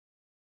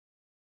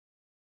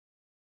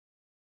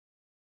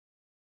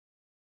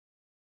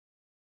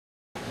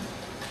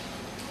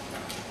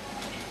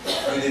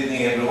Good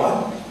evening,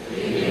 everyone.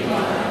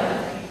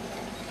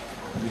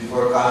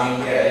 Before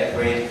coming here, I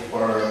prayed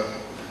for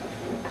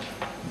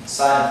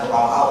sun to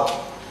come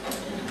out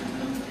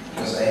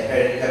because I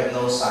heard you have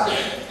no sun.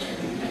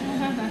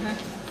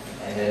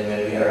 And then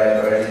when we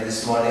arrived early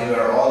this morning, we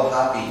were all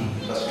happy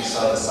because we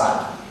saw the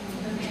sun.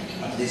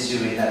 At least you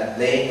will not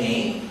blame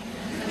me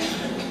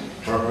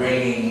for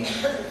bringing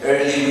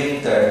early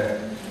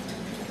winter.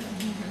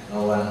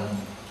 No one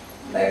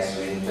likes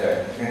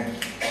winter.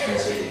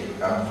 Especially if you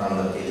come from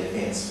the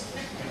Philippines.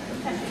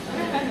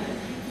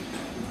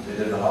 We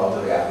don't know how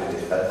to react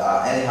with it. But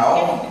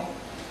anyhow,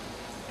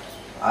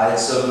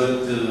 it's so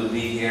good to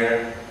be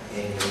here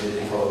in a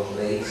beautiful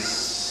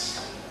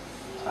place,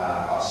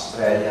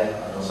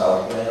 Australia, New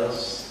South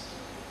Wales.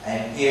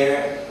 I'm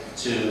here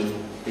to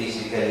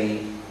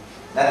basically,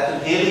 not to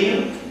heal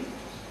you,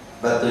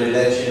 but to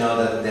let you know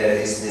that there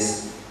is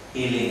this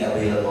healing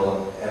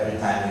available every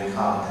time you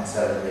come and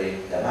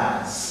celebrate the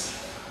Mass.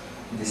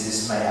 This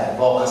is my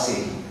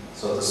advocacy,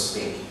 so to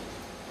speak.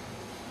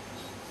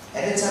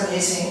 And it's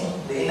amazing,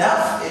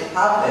 enough it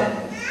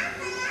happened.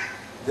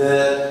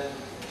 The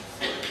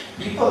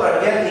people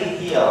are getting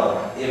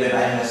healed. Even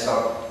I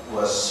myself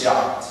was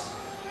shocked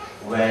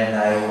when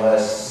I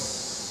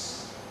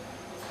was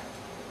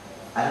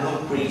a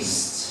new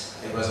priest.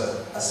 It was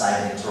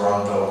assigned in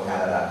Toronto,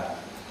 Canada,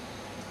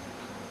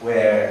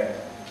 where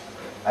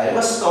I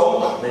was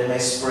told by my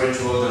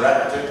spiritual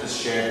director to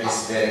share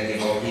this very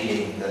gift of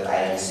healing that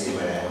I received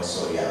when I was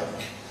so young.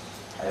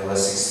 I was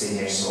 16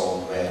 years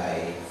old when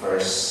I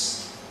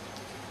first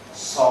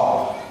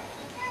saw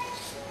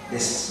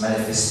this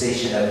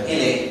manifestation of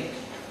healing,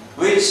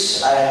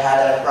 which I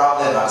had a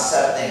problem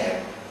accepting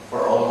it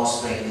for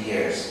almost 20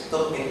 years. It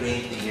took me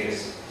 20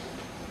 years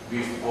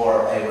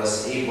before I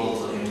was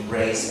able to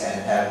embrace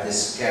and have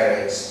this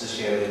courage to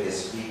share with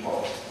these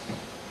people.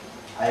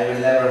 I will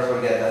never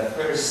forget the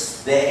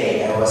first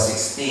day I was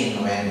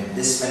 16 when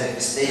this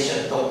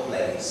manifestation took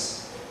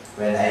place.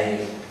 When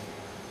I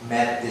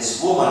met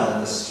this woman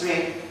on the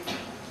street,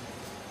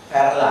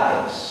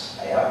 paralyzed.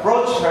 I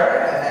approached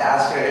her and I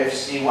asked her if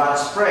she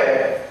wants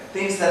prayer,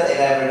 things that I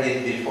never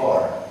did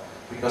before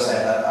because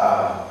I'm not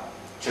a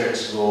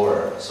church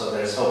goer, so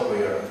there's hope for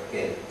your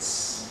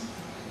kids.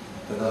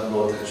 Do not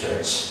go to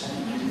church.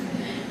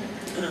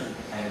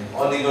 I'm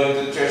only going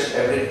to church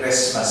every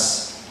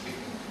Christmas.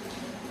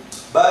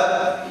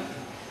 But,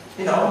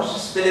 you know,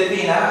 she's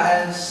Filipina,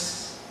 and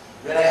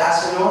when I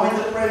asked her, "You want me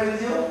to pray with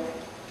you?"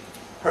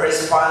 Her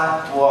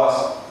response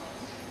was,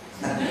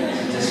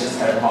 she just used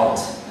her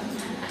mouth.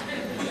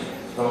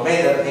 So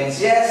made that means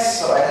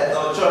yes, so I had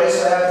no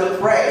choice, so I have to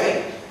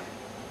pray.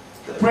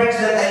 The prayers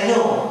that I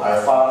knew,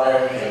 Our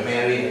Father, Hail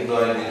Mary, and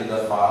glory be to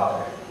the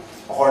Father.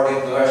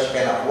 According to her, she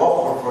cannot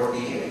walk for 40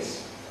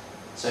 years.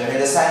 So I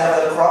made the sign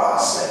of the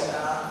cross, and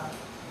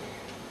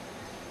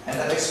I'm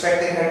not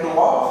expecting her to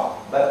walk.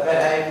 But when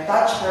I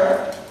touched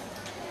her,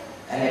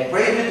 and I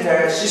prayed with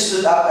her, she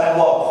stood up and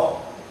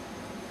walked.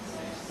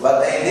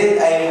 What I did,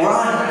 I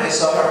ran when I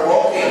saw her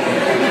walking.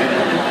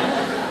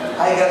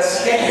 I got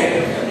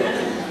scared.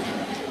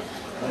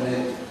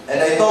 And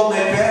I told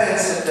my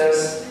parents that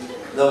there's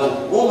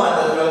the woman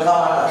that will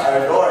come at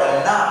our door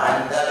and knock,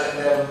 and telling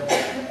them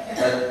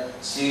that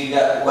she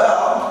got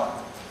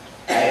well.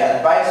 I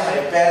advised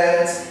my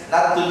parents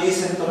not to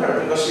listen to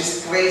her because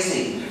she's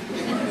crazy.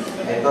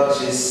 I thought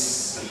she's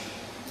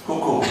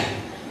cuckoo.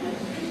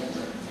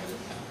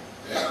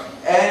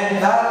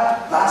 And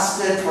that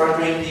lasted for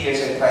 20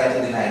 years. I tried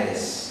to deny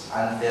this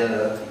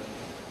until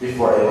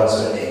before I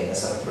was ordained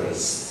as a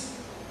priest.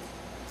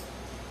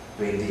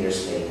 20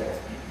 years later,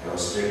 I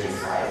was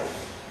 35.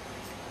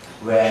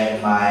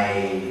 When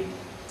my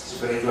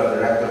spiritual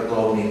director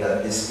told me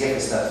that this gift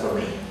is not for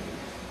me.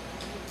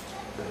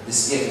 That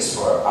this gift is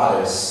for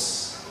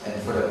others and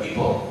for the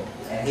people.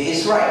 And he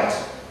is right.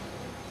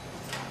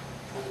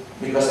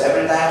 Because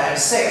every time I'm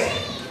sick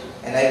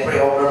and I pray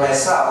over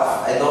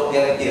myself, I don't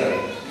get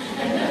healed.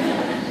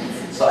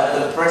 So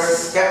I'm the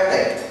first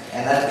skeptic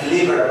and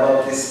unbeliever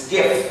about this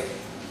gift.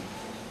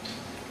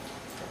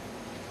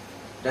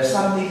 There's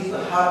something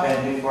that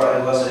happened before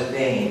I was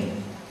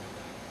ordained.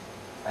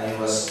 I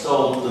was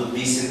told to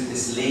visit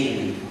this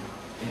lady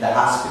in the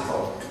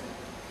hospital.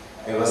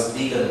 I was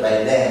deacon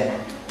by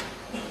then.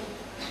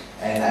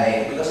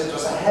 And because it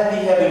was a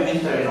heavy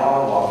winter in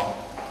Ottawa,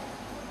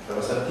 there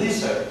was a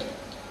blizzard.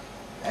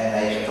 And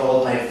I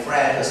told my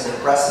friend, who's the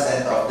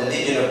president of the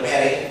Legion of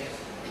Mary,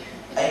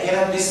 I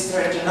cannot visit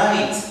her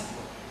tonight.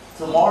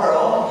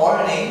 Tomorrow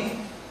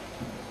morning,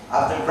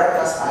 after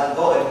breakfast, I'll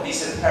go and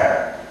visit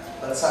her.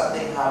 But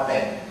something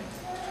happened.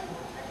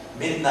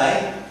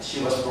 Midnight, she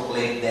was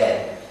proclaimed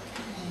dead.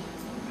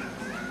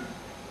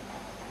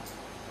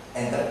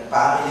 And the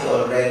family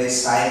already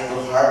signed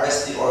to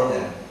harvest the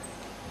organ.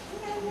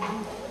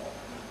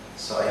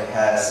 So I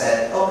had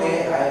said,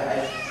 okay,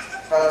 I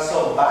felt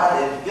so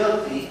bad and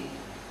guilty.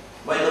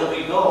 Why don't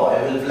we go?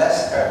 I will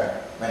bless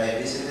her. When I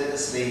visited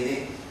this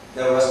lady,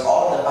 there was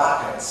all the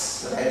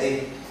buckets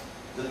ready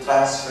to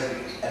transfer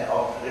and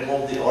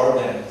remove the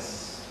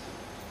organs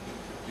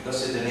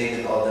because she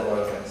donated all the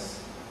organs.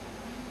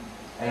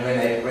 And when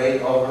I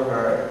prayed over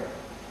her,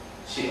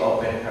 she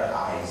opened her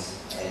eyes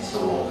and she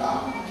woke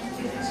up.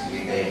 She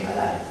became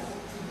alive.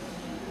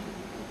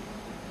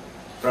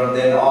 From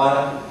then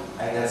on,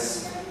 I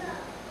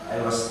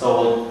was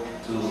told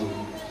to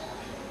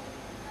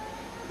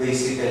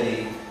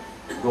basically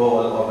go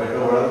all over the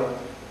world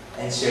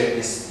and share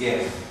this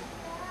gift.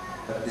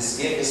 But this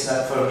gift is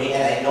not for me,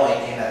 and I know I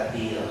cannot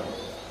heal.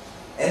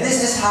 And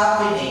this is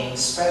happening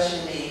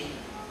especially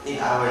in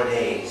our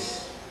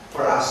days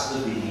for us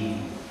to believe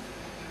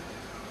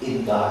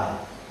in God.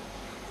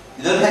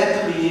 You don't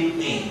have to believe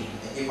me.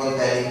 I keep on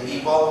telling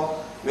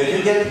people, when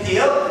you get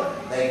healed,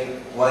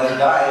 like one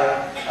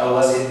guy, I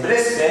was in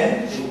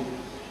Brisbane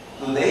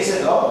 2 days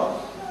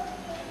ago.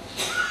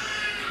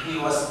 He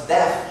was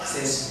deaf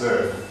since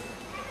birth.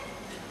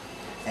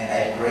 And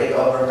I prayed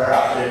over her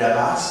after the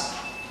Mass.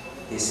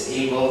 He's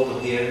able to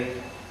hear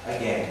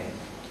again,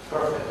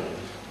 perfectly.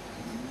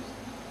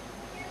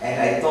 And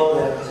I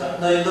told her,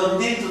 no, you don't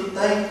need to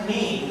thank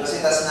me because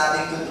it has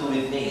nothing to do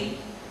with me.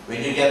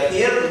 When you get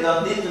healed, you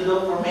don't need to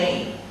look for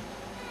me.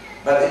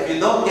 But if you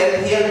don't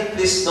get healed,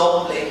 please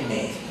don't blame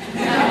me.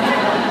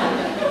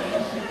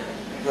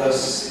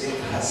 Because it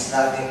has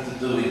nothing to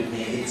do with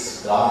me,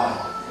 it's God.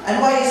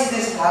 And why is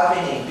this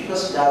happening?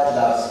 Because God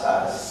loves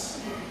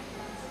us.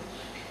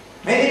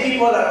 Many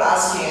people are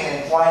asking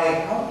and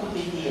inquiring how to be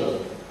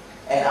healed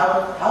and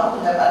how to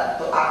have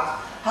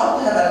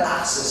an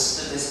access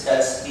to this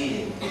God's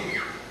healing.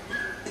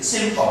 It's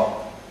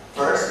simple.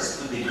 First is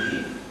to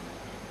believe.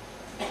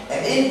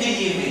 And in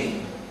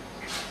believing,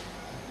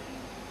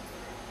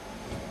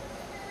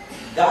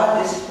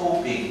 God is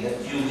hoping that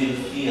you will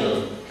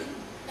feel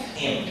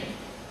Him.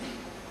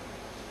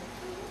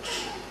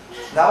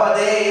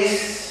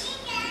 Nowadays,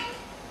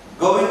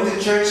 going to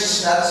church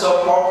is not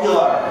so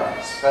popular,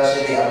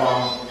 especially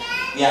among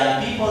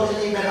young people and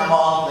even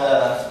among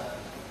the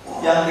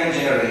younger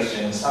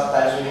generation.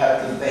 Sometimes we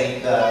have to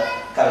thank the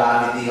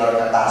calamity or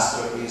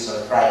catastrophes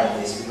or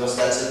tragedies because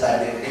that's the time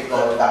they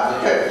go back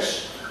to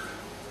church.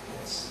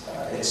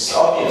 It's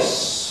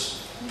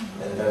obvious.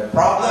 When there are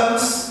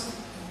problems,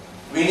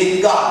 we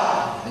need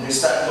God. And we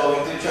start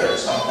going to church.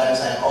 Sometimes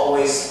I'm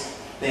always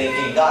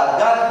thanking God.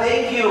 God,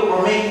 thank you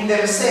for making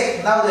them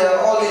sick. Now they are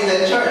all in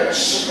the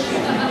church.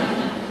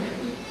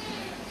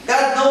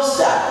 God knows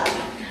that.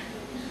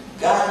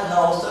 God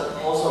knows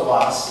that most of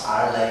us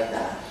are like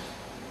that.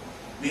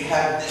 We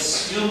have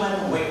this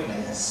human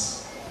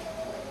weakness.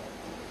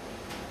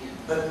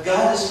 But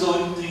God is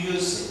going to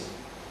use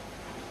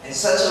it in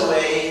such a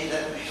way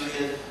that we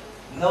will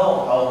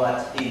know how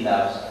much He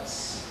loves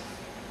us.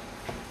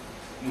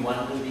 You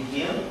want to be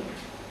healed?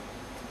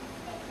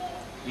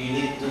 You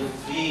need to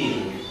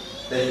feel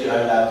that you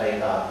are loved by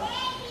God.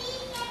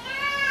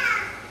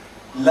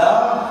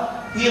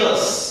 Love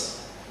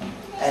heals,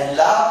 and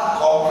love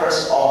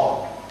conquers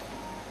all.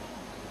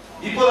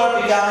 People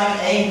are becoming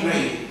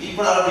angry.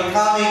 People are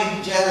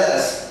becoming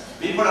jealous.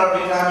 People are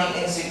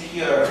becoming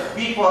insecure.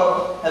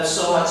 People have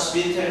so much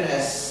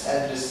bitterness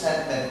and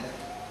resentment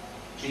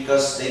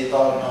because they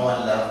thought no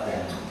one loved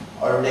them,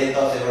 or they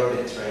thought they were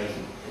betrayed,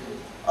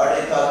 or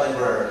they thought they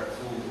were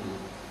fooled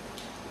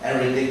and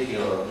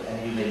ridiculed and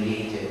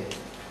humiliated.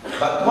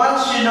 But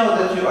once you know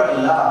that you are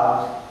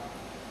loved,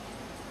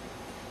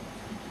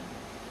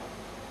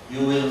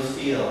 you will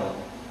feel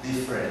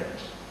different.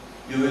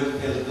 You will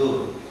feel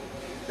good.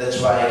 That's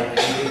why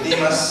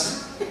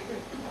Nicodemus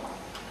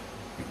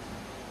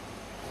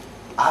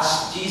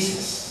asked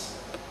Jesus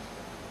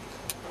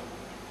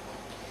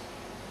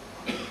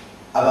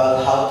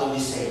about how to be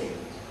saved.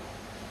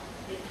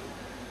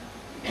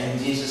 And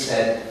Jesus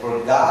said,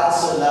 for God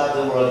so loved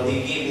the world,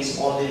 He gave His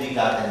only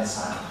begotten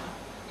Son.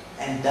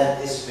 And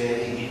that is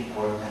very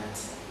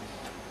important.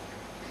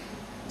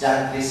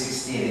 John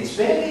 3:16. It's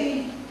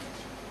very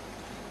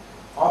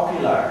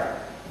popular,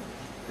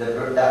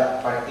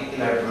 that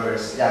particular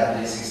verse, John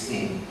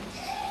 3:16.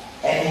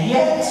 And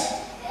yet,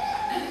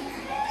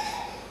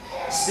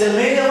 still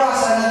many of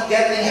us are not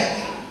getting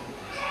it.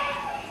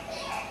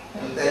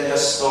 I'll tell you a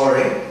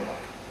story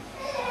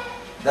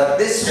that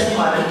this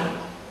woman,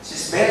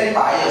 she's very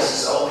pious,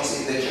 she's always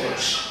in the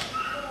church.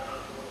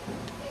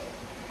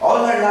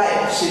 All her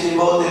life, she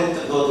devoted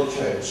to go to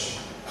church,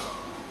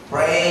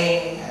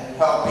 praying and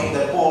helping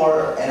the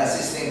poor and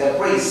assisting the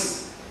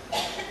priests.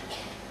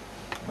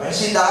 When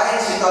she died,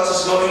 she thought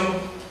she's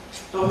going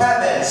to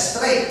heaven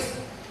straight.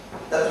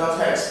 That was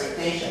her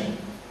expectation.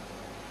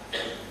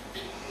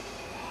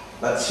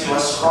 But she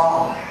was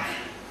wrong.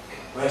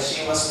 When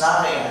she was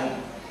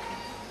knocking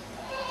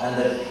on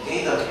the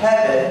gate of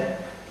heaven,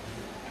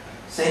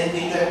 St.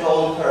 Peter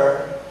told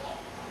her,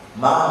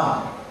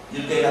 Mom,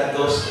 you cannot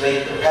go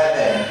straight to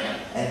heaven.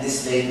 And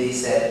this lady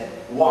said,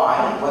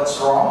 why? What's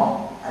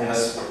wrong? I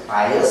was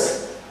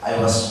pious, I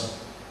was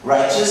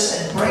righteous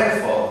and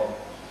prayerful.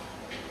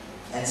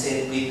 And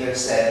St. Peter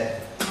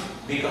said,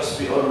 because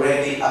we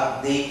already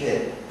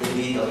updated the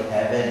gate of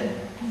heaven.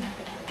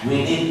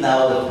 We need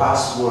now the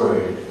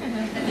password.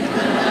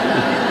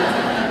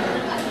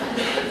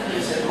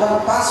 He said,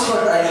 what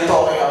password are you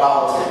talking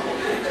about?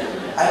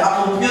 I'm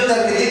a computer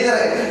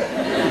illiterate.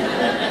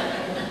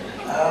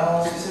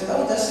 She said,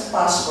 oh, that's the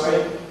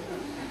password.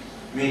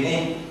 You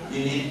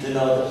need to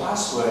know the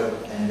password.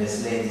 And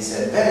this lady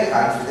said, very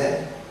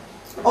confident,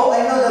 oh,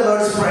 I know the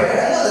Lord's Prayer.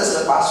 I know that's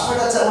the password.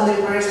 That's the only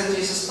prayer that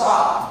Jesus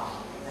taught.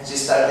 And she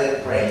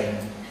started praying.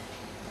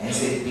 And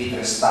St.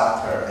 Peter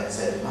stopped her and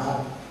said,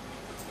 Mom,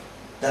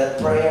 that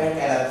prayer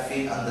cannot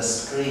fit on the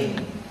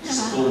screen.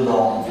 It's too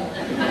long.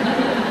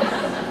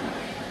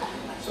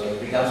 So it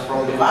becomes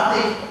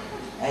problematic.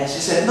 And she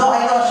said, no,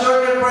 I know,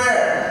 shorter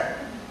prayer.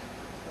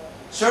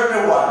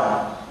 Shorter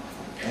one.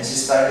 And she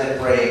started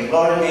praying,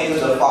 glory be to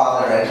the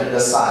Father, and to the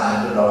Son,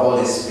 and to the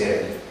Holy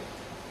Spirit.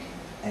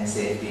 And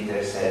St.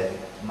 Peter said,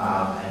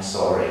 Mom, I'm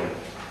sorry.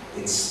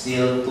 It's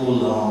still too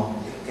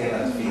long. It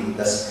cannot fit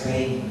the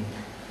screen.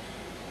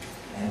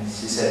 And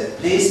she said,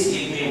 please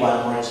give me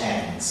one more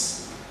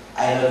chance.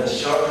 I know the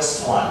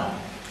shortest one.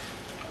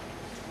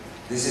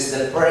 This is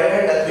the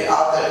prayer that we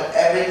utter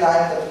every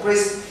time the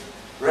priest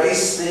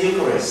raises the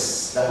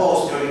Eucharist, the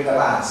host during the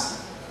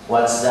Mass.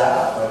 What's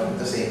that? According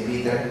to St.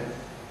 Peter,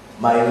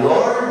 my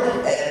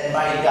Lord and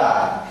my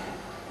God.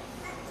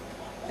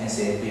 And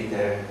St.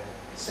 Peter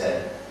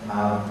said,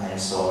 Mom, I'm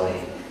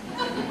sorry.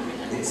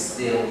 It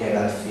still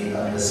cannot fit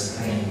on the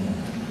screen.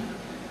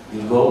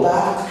 You go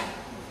back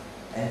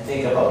and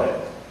think about it.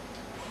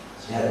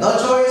 She had no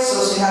choice,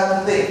 so she had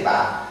to think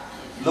back.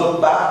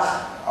 Look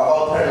back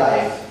about her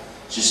life.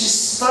 So she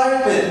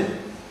started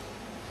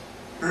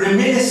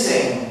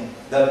reminiscing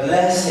the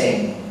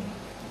blessing,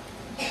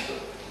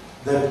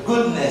 the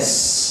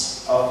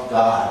goodness of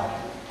God.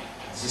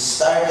 She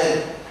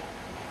started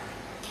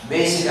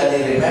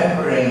basically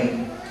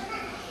remembering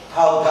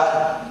how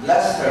God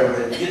blessed her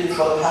with a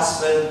beautiful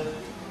husband,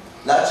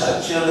 lots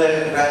of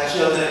children and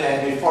grandchildren,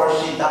 and before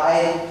she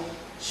died,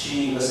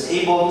 she was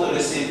able to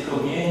receive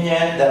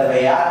communion, the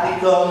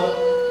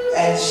viaticum,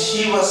 and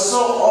she was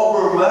so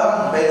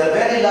overwhelmed by the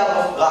very love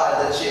of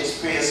God that she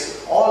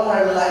experienced all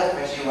her life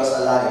when she was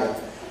alive.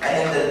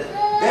 And in the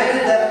very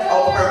depth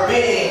of her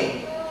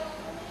being,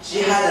 she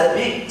had a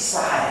big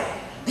sigh,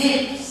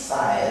 deep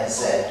sigh, and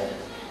said,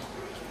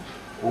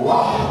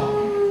 wow.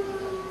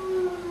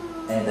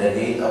 And the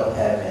gate of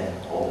heaven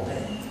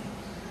opened.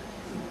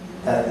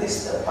 That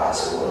is the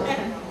password.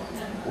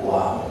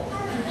 Wow.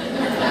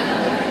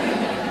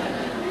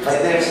 My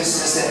dear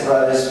sisters and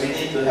brothers, we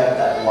need to have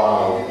that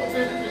wow.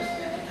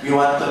 You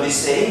want to be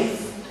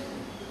saved?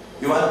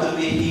 You want to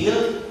be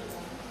healed?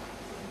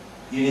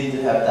 You need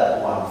to have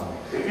that wow.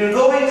 If you're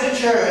going to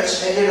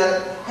church and you're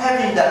not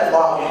having that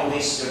wow, you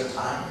waste your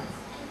time.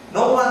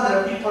 No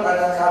wonder people are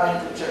not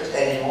coming to church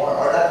anymore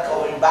or not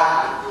going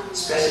back,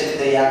 especially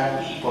the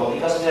young people,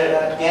 because they're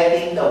not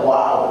getting the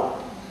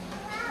wow.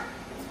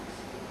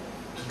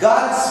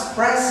 God's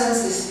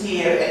presence is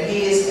here and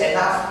He is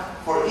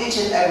enough for each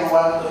and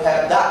everyone to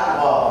have that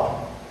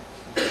wow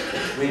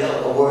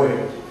without a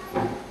word.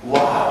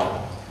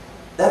 Wow.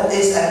 That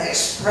is an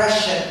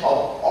expression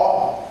of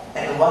awe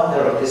and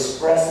wonder of His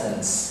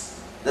presence.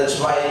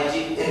 That's why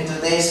in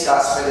today's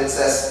gospel it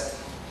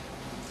says,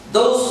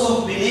 those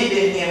who believe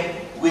in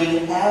Him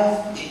will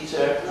have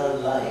eternal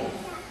life.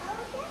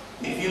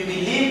 If you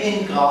believe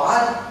in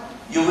God,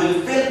 you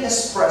will feel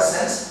His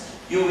presence,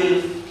 you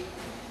will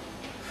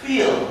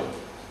feel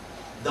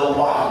the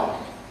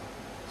wow.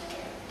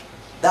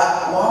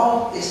 That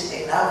wow is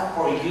enough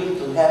for you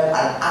to have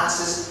an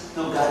access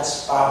to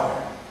God's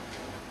power.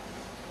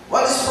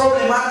 What is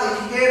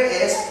problematic here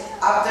is,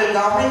 after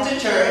coming to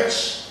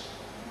church,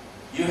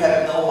 you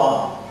have no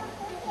wow.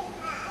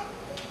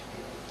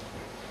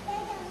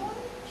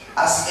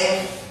 As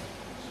if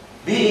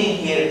being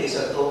here is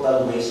a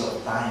total waste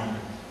of time.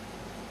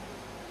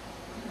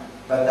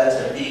 But that's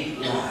a big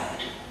lie.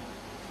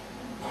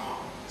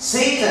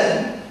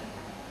 Satan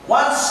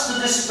wants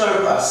to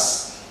disturb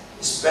us,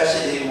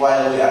 especially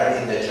while we are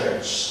in the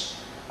church.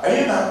 Are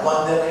you not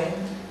wondering?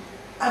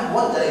 I'm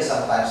wondering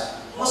sometimes.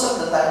 Most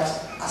of the times,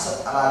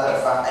 as a matter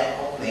of fact,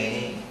 I'm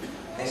complaining.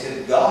 I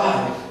said,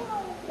 God,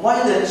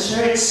 why the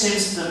church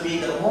seems to be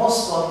the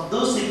most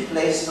conducive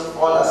place to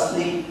fall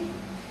asleep?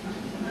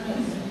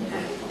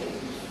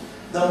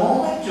 The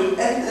moment you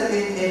enter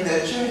in the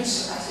church,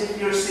 as if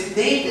you're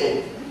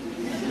sedated.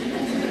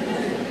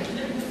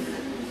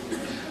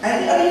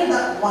 And are you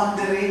not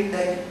wondering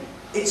that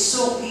it's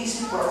so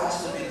easy for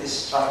us to be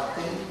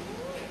distracted?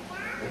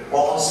 The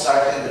phone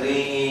started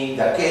ringing,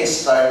 the kids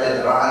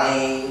started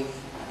running,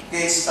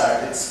 kids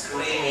started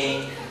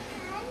screaming.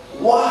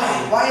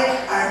 Why?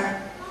 Why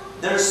are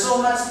there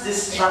so much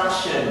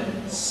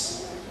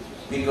distractions?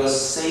 Because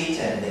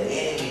Satan, the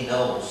enemy,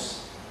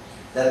 knows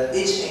that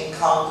each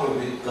encounter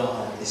with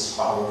God is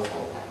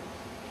powerful.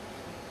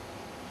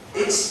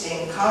 Each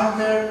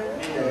encounter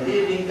with the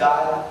living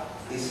God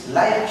is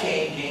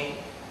life-changing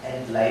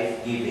and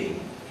life-giving.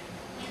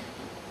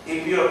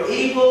 If you're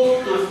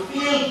able to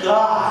feel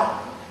God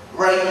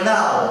right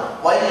now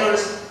while you're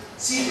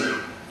seated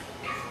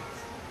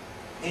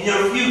in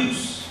your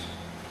pews,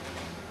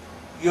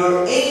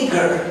 your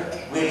anger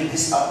will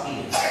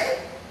disappear.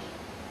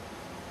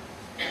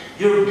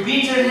 your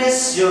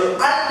bitterness, your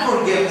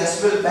unforgiveness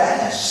will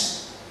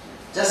vanish.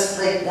 Just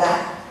like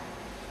that.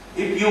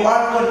 If you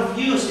are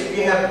confused, if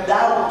you have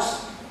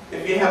doubts,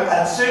 if you have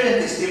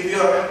uncertainties, if you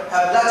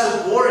have lots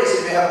of worries,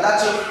 if you have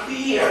lots of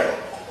fear,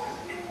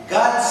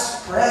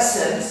 God's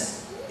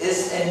presence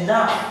is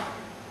enough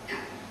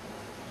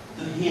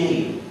to heal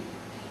you.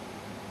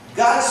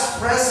 God's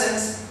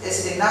presence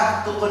is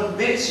enough to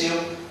convince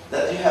you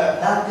that you have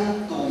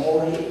nothing to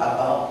worry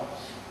about.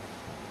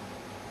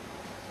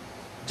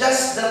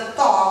 Just the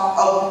thought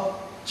of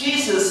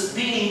Jesus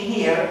being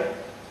here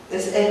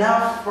is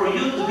enough for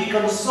you to be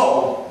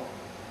consoled.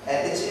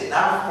 And it's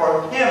enough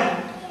for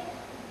Him.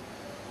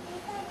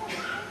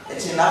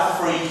 It's enough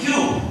for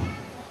you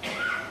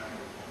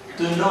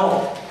to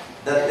know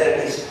that there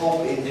is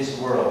hope in this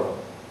world.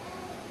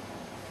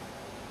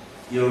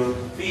 Your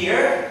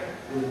fear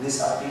will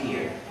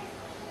disappear.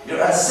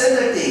 Your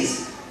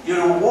uncertainties,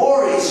 your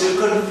worries,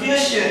 your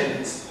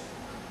confusions,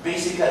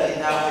 basically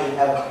now you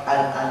have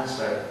an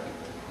answer.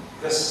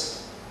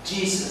 Because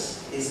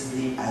Jesus is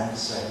the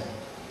answer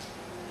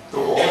to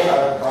all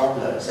our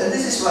problems. And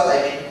this is what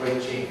I've been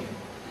preaching.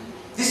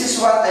 This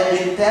is what I've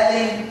been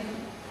telling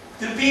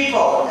to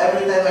people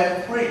every time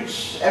I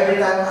preach, every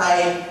time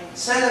I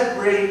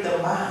celebrate the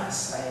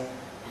Mass.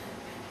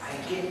 I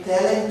keep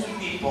telling to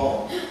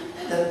people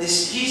that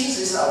this Jesus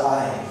is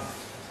alive.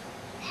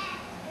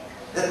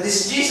 That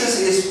this Jesus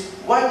is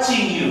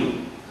watching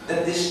you.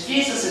 That this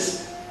Jesus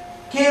is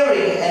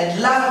caring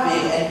and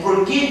loving and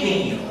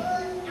forgiving you.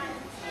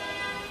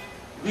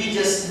 We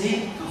just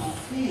need to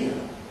feel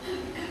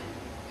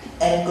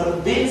and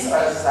convince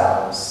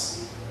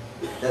ourselves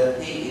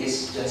that He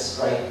is just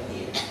right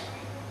here.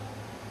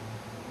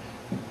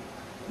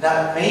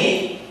 Not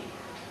me,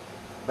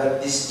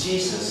 but this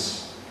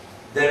Jesus,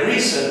 the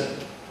reason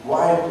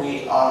why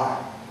we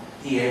are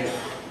here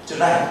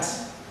tonight.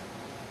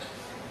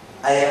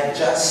 I am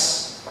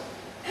just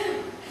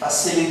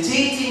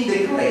facilitating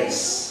the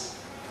grace.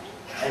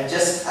 I'm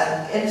just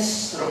an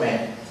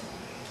instrument.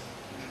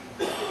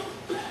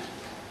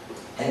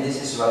 And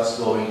this is what's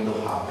going to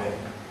happen.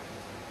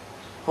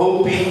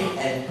 Hoping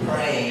and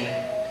praying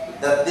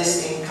that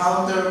this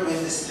encounter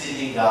with this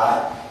living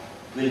God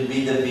will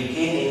be the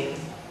beginning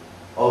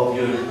of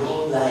your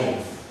new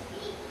life.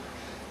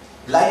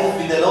 Life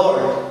with the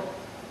Lord.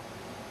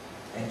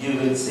 And you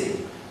will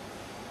see,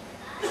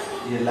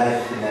 your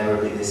life will never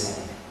be the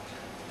same.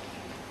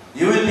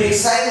 You will be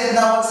excited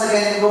now once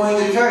again going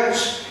to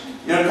church.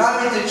 Your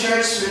coming to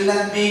church will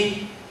not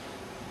be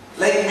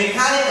like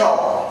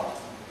mechanical.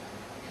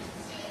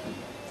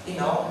 You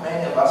know,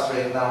 many of us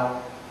right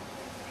now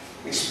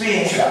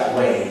experience that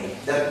way.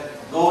 That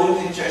going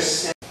to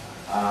church,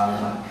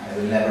 I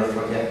will never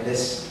forget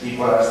this.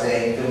 People are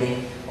saying to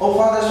me, "Oh,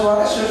 Father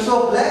Suarez, you're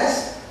so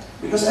blessed.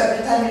 Because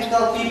every time you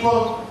tell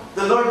people,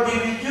 the Lord be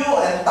with you,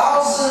 and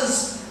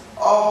thousands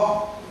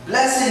of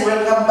blessing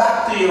will come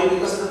back to you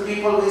because the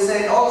people will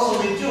say, also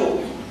with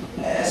you."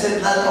 And I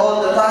said, not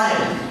all the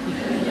time.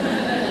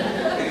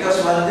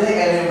 Because one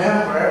day I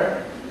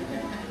remember,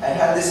 I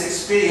had this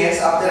experience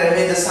after I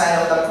made the sign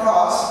of the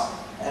cross,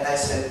 and I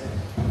said,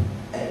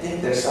 I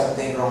think there's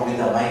something wrong with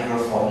the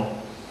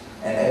microphone.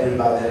 And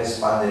everybody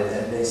responded,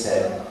 and they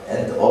said,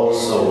 and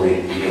also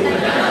with you.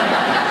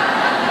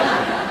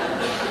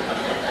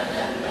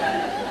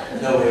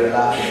 No, we're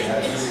laughing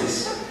that this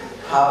is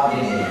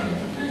happening.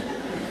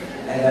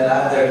 And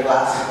another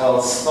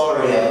classical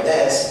story of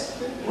this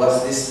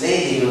was this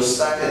lady who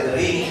started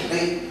reading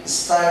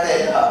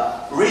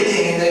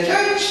in the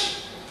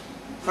church.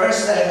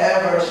 First time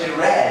ever she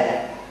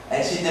read,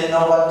 and she didn't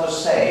know what to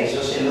say,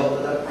 so she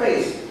looked at the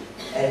priest.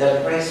 And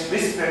the priest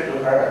whispered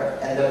to her,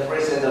 and the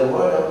priest said the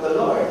word of the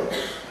Lord.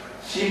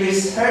 She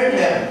misheard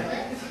him.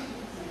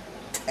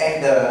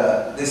 And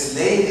this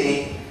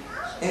lady,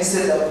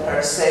 instead of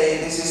her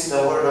saying, "This is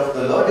the word of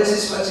the Lord," this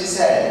is what she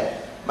said.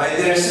 "My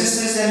dear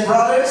sisters and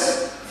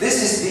brothers,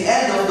 this is the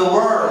end of the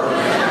world."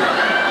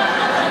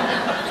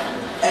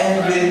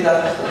 And with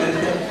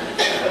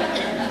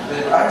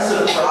our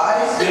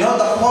surprise, you know,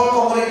 the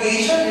whole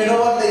congregation, you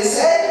know what they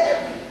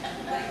said?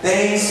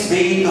 "Thanks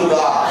be to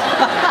God."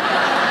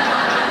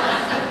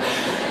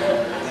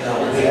 You know,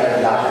 we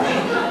are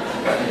laughing.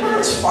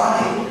 It's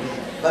funny,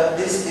 but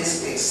this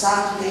is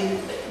exactly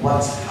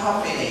what's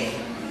happening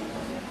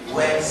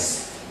when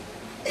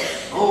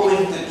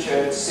going to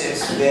church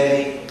seems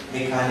very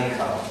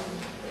mechanical.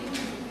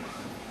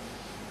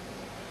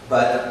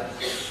 But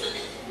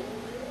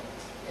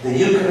the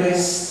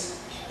Eucharist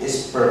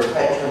is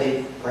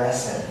perpetually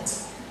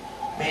present.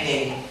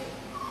 Meaning,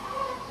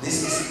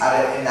 this is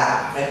an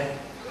enactment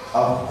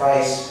of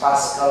Christ's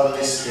Paschal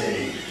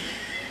mystery.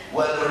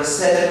 When we're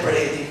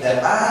celebrating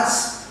the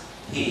Mass,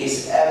 He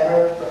is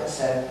ever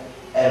present,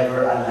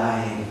 ever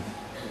alive.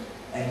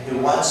 And He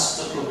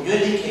wants to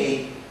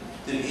communicate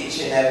to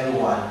each and every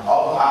one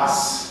of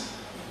us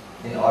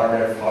in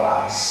order for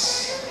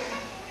us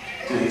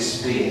to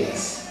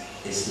experience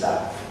His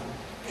love.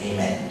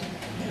 Amen.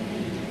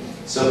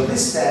 So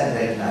please stand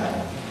right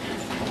now.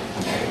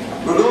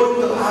 We're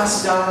going to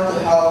ask God to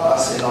help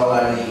us in all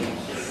our needs.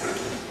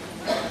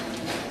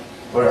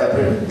 For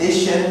every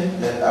petition,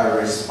 let our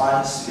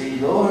response be,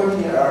 Lord,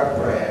 hear our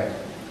prayer.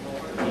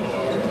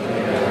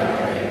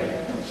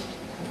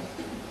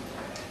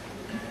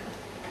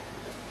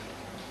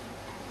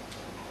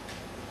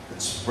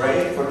 Let's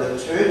pray for the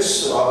church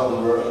throughout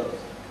the world.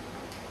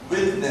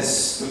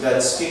 Witness to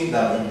God's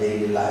kingdom in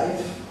daily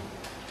life.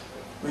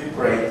 We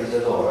pray to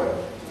the Lord.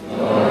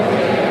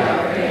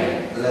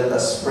 Let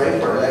us pray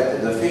for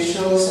elected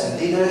officials and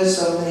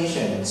leaders of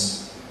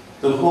nations,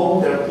 to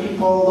whom their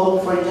people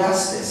look for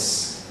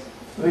justice.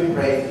 We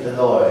pray to the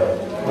Lord.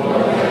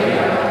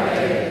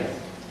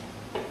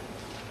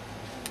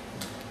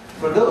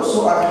 For those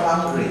who are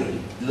hungry,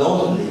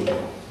 lonely,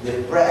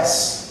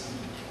 depressed,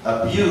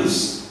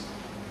 abused,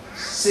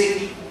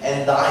 sick,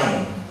 and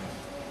dying,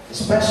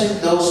 especially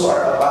those who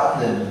are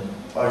abandoned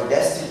or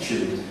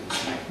destitute,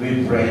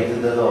 we pray to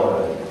the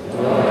Lord.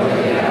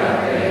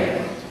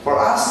 For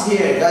us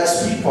here,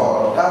 God's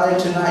people, gathered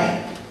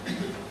tonight,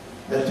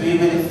 that we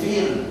will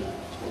feel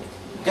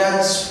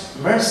God's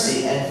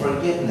mercy and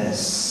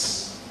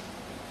forgiveness.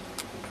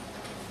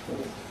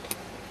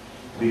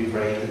 We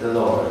pray to the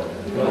Lord.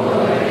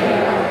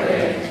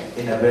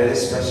 In a very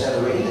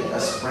special way, let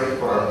us pray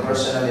for our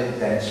personal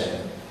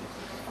intention.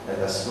 Let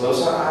us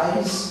close our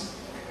eyes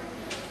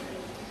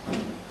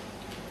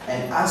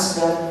and ask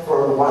God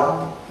for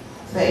one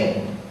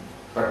thing,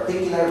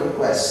 particular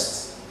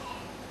request,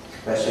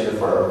 especially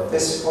for our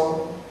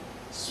physical,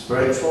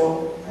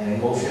 spiritual, and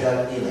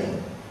emotional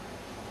healing.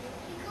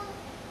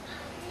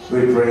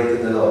 We pray to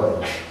the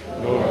Lord.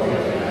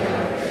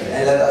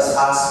 And let us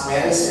ask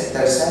Mary's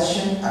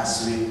intercession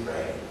as we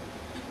pray.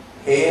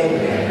 Hail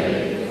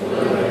Mary, full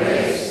of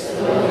grace,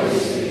 the Lord is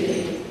with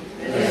thee.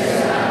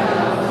 Blessed art thou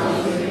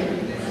among women,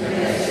 and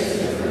blessed is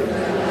the fruit of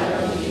thy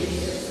womb,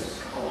 Jesus.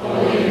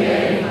 Holy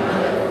Mary,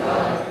 Mother of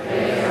God,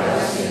 pray for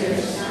us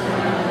sinners, now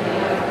and at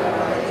the hour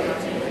of our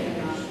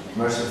death.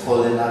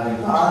 Merciful and loving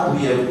God,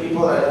 we your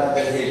people are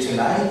gathered here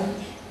tonight,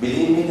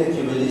 believing that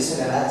you will listen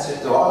and answer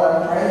to all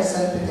our prayers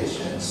and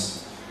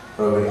petitions.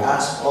 For we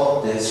ask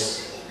all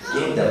this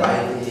in the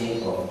mighty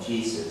name of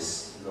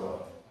Jesus.